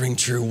still ring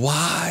true.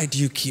 Why do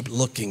you keep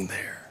looking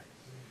there?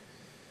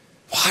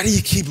 Why do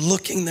you keep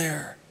looking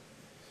there?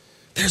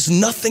 There's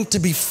nothing to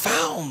be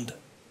found.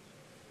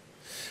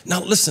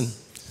 Now listen,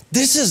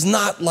 this is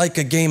not like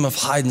a game of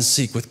hide and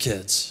seek with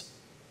kids.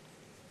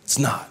 It's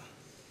not.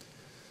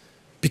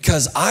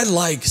 Because I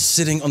like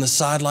sitting on the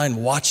sideline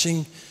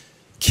watching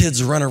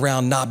kids run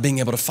around not being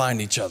able to find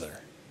each other.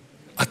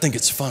 I think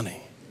it's funny.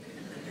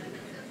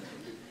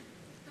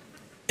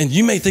 And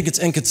you may think it's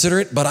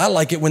inconsiderate, but I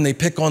like it when they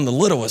pick on the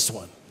littlest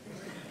one.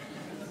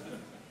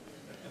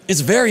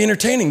 It's very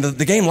entertaining.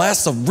 The game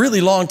lasts a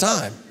really long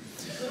time.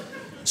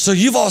 So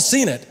you've all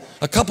seen it.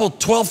 A couple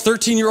 12,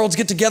 13-year-olds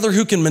get together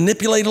who can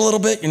manipulate a little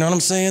bit, you know what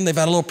I'm saying? They've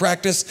had a little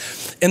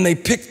practice, and they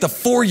pick the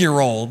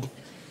 4-year-old,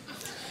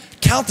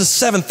 count to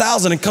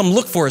 7,000 and come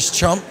look for us,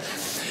 chump.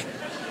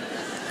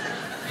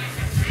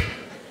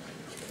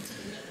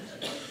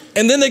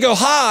 And then they go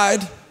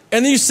hide,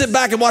 and then you sit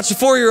back and watch the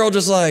 4-year-old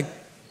just like,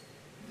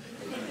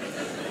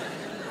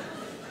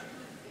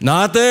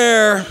 not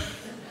there,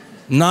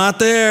 not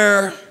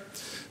there,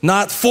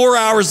 not 4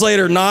 hours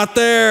later, not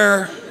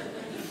there,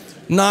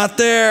 not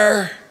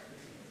there.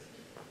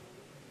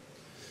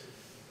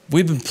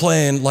 We've been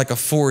playing like a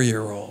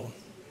 4-year-old.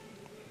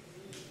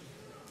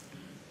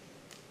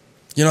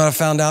 You know what I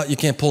found out? You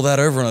can't pull that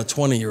over on a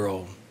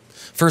 20-year-old.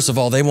 First of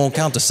all, they won't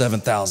count to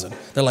 7,000.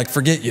 They're like,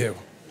 forget you.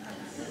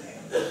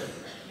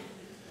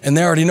 And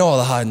they already know all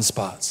the hiding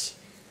spots.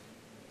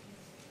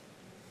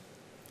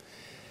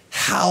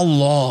 How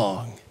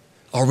long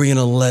are we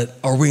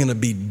gonna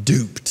be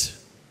duped?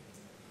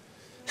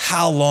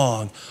 How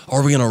long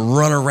are we gonna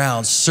run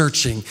around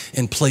searching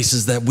in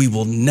places that we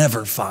will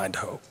never find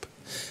hope?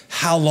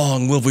 How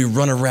long will we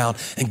run around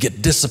and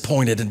get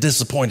disappointed and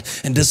disappointed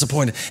and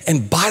disappointed?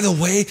 And by the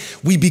way,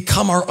 we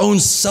become our own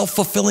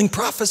self-fulfilling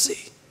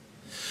prophecy.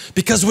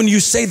 Because when you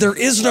say there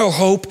is no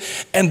hope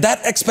and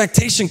that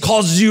expectation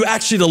causes you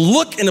actually to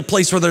look in a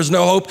place where there's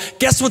no hope,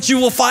 guess what you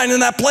will find in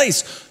that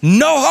place?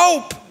 No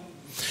hope.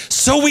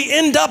 So we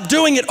end up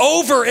doing it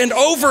over and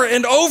over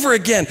and over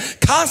again,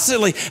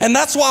 constantly. And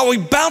that's why we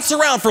bounce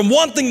around from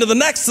one thing to the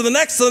next, to the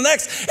next, to the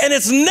next, and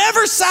it's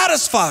never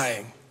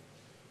satisfying.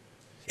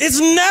 It's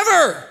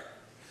never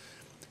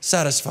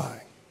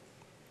satisfying.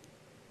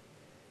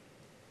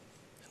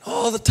 And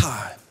all the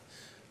time,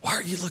 why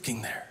are you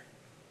looking there?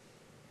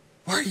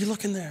 Why are you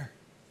looking there?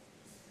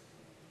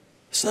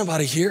 There's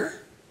nobody here.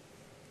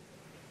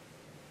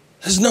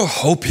 There's no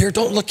hope here.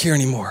 Don't look here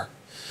anymore.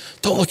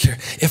 Don't look here.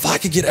 If I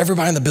could get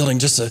everybody in the building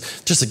just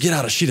to get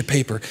out a sheet of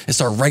paper and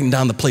start writing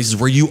down the places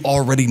where you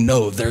already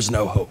know there's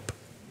no hope.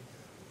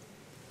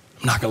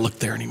 I'm not gonna look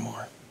there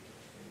anymore.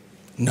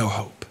 No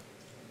hope.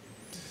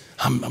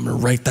 I'm gonna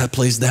write that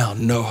place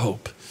down. No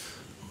hope.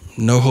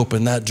 No hope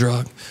in that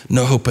drug.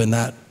 No hope in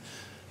that.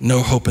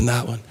 No hope in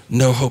that one.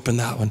 No hope in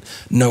that one.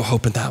 No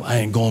hope in that one. I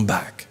ain't going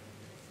back.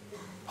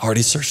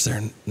 Already searched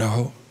there. No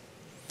hope.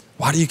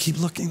 Why do you keep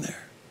looking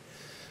there?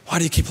 Why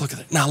do you keep looking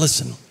there? Now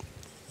listen.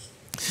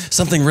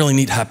 Something really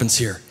neat happens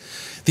here.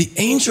 The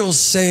angels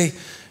say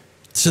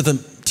to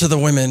the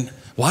women,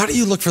 why do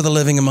you look for the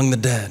living among the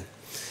dead?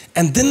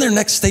 And then their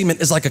next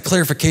statement is like a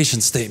clarification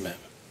statement,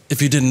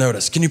 if you didn't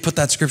notice. Can you put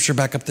that scripture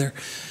back up there?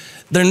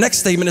 Their next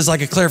statement is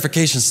like a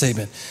clarification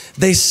statement.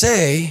 They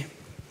say,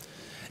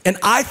 and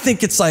I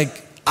think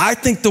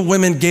the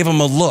women gave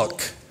them a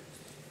look.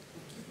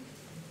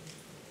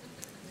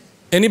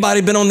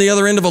 Anybody been on the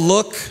other end of a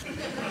look?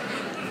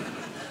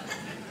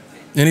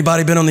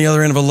 Anybody been on the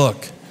other end of a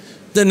look?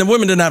 Then the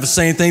women didn't have to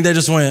say anything, they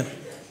just went.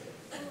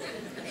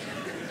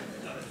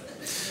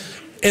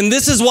 And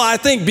this is why I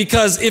think,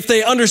 because if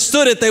they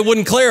understood it, they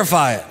wouldn't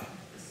clarify it.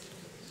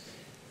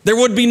 There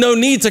would be no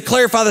need to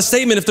clarify the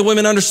statement if the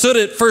women understood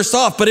it first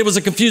off, but it was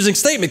a confusing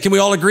statement. Can we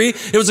all agree?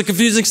 It was a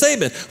confusing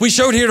statement. We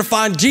showed here to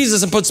find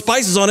Jesus and put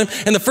spices on him,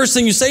 and the first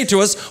thing you say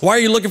to us, why are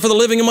you looking for the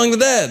living among the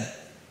dead?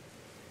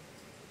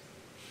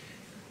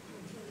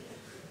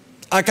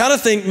 I kind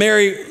of think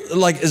Mary,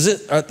 like, is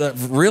it,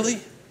 really?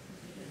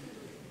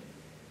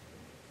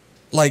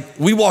 Like,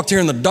 we walked here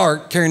in the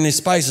dark carrying these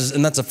spices,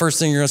 and that's the first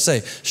thing you're gonna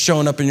say,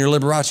 showing up in your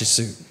Liberace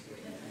suit.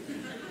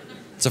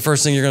 It's the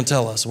first thing you're gonna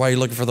tell us. Why are you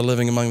looking for the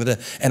living among the dead?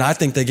 And I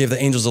think they gave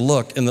the angels a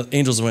look, and the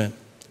angels went,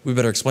 we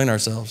better explain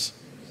ourselves.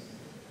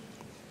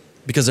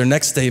 because their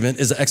next statement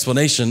is an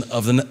explanation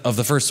of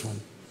the first one.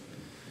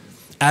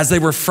 As they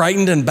were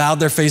frightened and bowed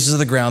their faces to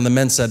the ground, the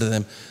men said to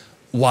them,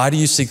 why do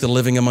you seek the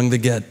living among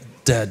the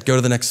dead? Go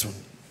to the next one.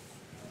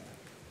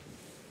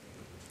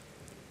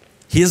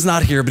 He is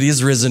not here, but he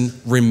is risen.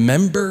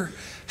 Remember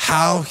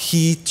how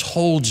he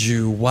told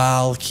you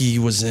while he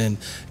was in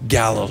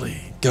Galilee.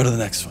 Go to the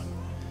next one.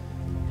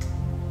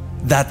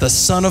 That the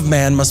Son of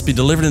Man must be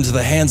delivered into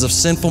the hands of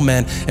sinful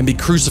men and be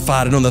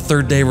crucified and on the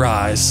third day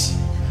rise.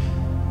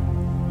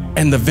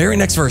 And the very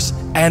next verse,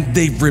 and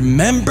they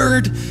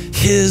remembered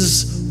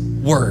his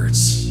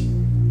words.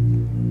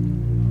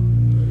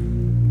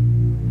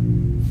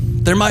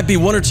 There might be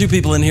one or two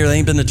people in here that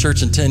ain't been to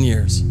church in 10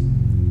 years.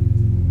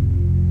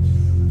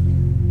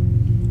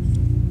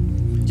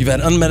 You've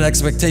had unmet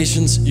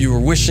expectations. You were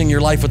wishing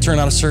your life would turn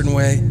out a certain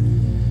way.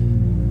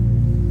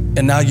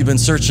 And now you've been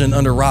searching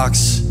under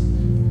rocks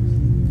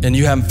and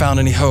you haven't found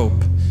any hope.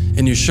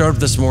 And you showed up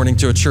this morning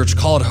to a church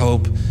called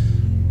Hope,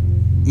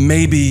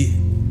 maybe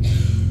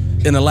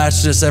in a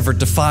last-ditch effort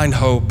to find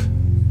hope.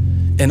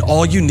 And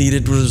all you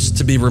needed was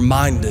to be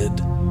reminded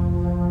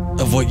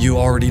of what you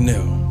already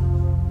knew.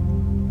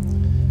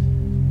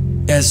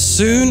 As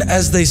soon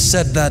as they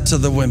said that to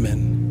the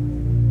women,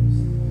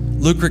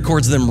 Luke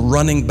records them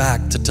running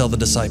back to tell the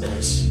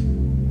disciples.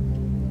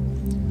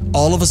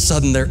 All of a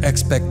sudden, their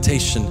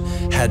expectation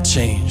had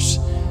changed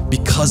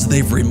because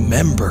they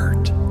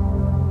remembered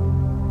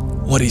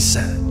what he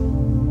said.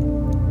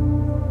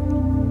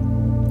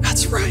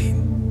 That's right.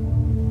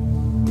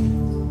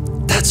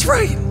 That's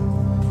right.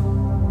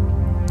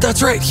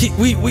 That's right.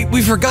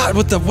 We forgot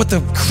with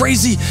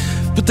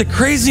the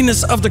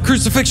craziness of the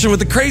crucifixion, with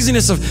the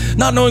craziness of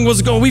not knowing what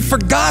was going on. We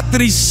forgot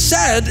that he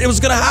said it was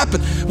going to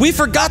happen. We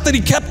forgot that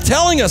he kept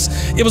telling us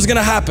it was going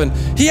to happen.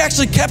 He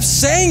actually kept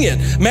saying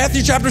it.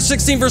 Matthew chapter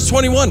 16, verse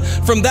 21.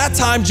 From that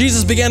time,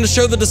 Jesus began to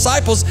show the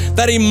disciples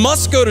that he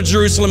must go to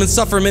Jerusalem and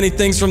suffer many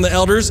things from the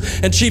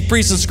elders and chief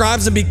priests and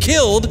scribes and be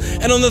killed,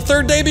 and on the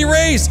third day be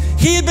raised.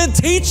 He had been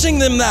teaching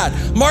them that.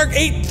 Mark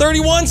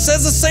 8:31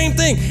 says the same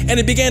thing. And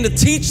he began to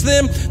teach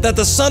them that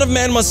the Son of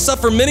Man must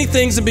suffer many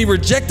things and be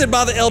rejected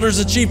by the elders,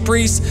 the chief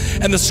priests,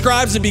 and the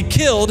scribes, and be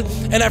killed,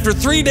 and after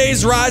 3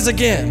 days rise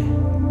again.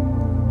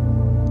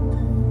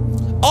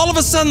 All of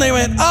a sudden they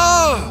went,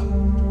 oh,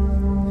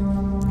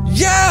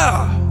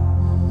 yeah,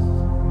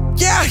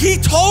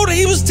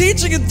 he was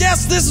teaching it.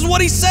 Yes, this is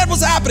what he said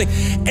was happening.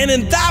 And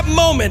in that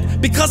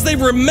moment, because they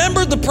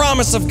remembered the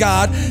promise of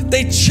God,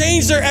 they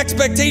changed their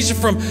expectation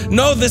from,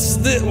 no,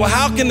 well,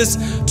 how can this,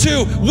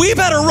 to, we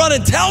better run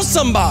and tell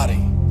somebody.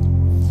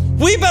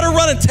 We better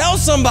run and tell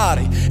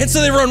somebody. And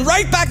so they run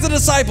right back to the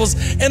disciples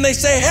and they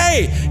say,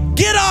 hey,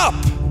 get up.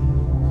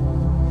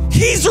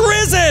 He's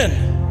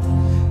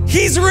risen.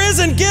 He's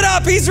risen. Get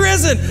up. He's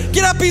risen.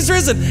 Get up. He's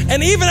risen.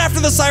 And even after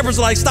the disciples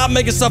are like, stop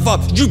making stuff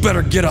up, you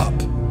better get up.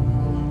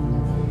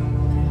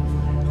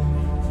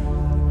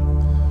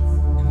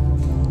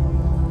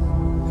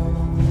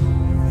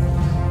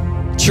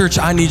 Church,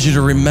 I need you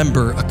to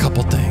remember a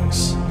couple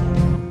things.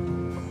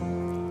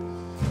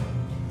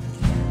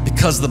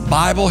 Because the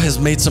Bible has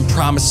made some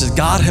promises.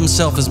 God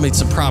himself has made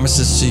some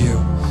promises to you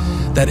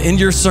that in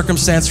your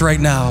circumstance right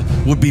now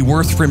would be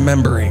worth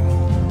remembering.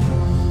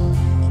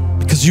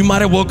 Because you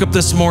might have woke up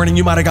this morning,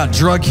 you might have got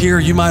drug here,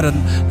 you might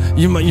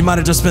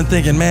have just been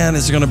thinking, man,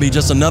 it's gonna be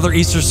just another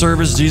Easter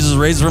service, Jesus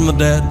raised from the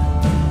dead.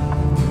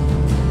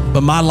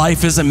 But my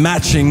life isn't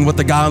matching what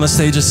the guy on the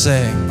stage is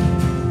saying.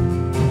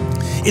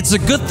 It's a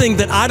good thing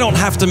that I don't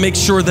have to make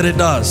sure that it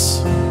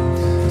does.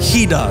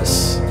 He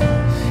does.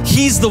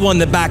 He's the one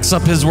that backs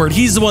up his word.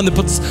 He's the one that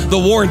puts the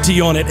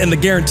warranty on it and the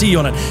guarantee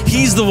on it.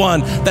 He's the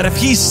one that if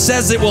he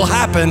says it will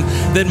happen,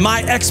 that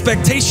my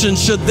expectation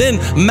should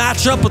then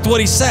match up with what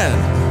he said.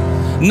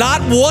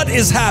 Not what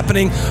is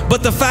happening,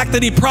 but the fact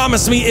that he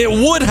promised me it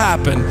would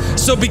happen.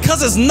 So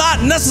because it's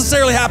not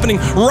necessarily happening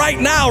right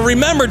now,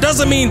 remember,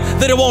 doesn't mean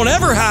that it won't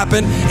ever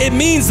happen. It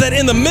means that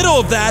in the middle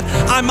of that,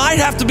 I might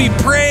have to be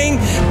praying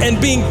and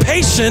being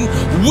patient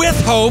with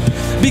hope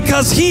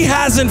because he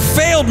hasn't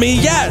failed me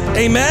yet.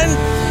 Amen?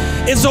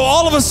 And so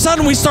all of a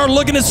sudden we start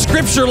looking at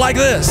scripture like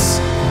this.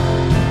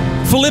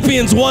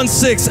 Philippians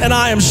 1:6, and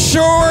I am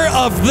sure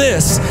of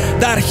this,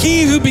 that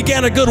he who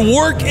began a good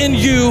work in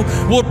you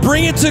will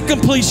bring it to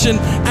completion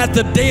at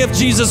the day of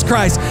Jesus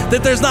Christ.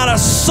 That there's not a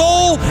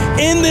soul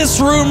in this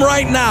room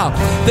right now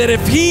that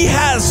if he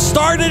has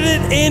started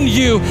it in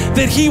you,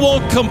 that he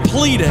won't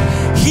complete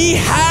it. He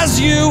has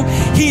you,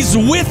 he's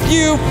with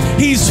you,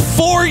 he's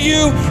for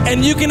you,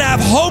 and you can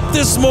have hope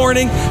this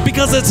morning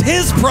because it's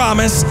his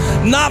promise,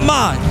 not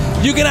mine.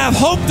 You can have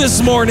hope this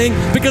morning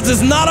because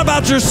it's not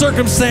about your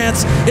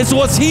circumstance, it's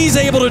what he's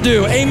able to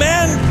do.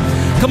 Amen?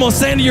 Come on,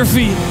 stand to your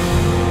feet.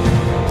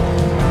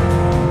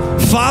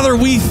 Father,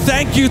 we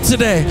thank you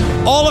today,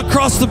 all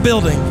across the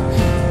building.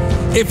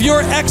 If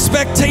your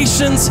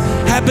expectations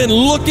have been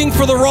looking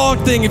for the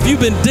wrong thing, if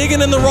you've been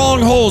digging in the wrong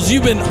holes,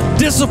 you've been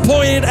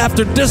disappointed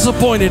after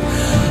disappointed,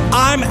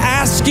 I'm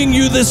asking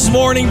you this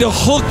morning to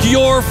hook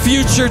your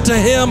future to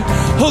him,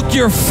 hook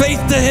your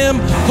faith to him,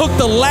 hook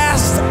the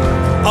last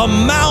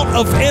amount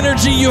of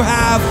energy you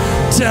have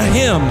to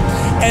Him,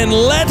 and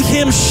let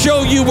Him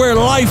show you where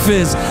life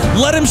is.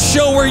 Let Him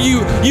show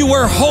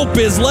where hope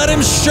is. Let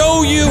Him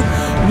show you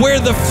where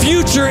the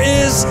future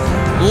is.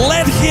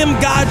 Let Him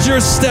guide your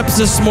steps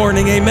this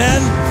morning.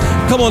 Amen.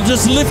 Come on,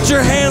 just lift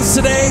your hands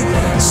today.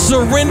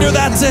 Surrender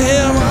that to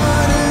Him.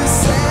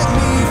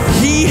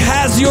 He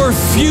has your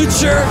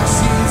future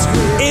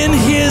in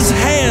His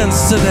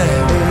hands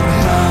today.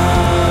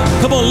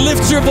 Come on,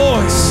 lift your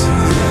voice.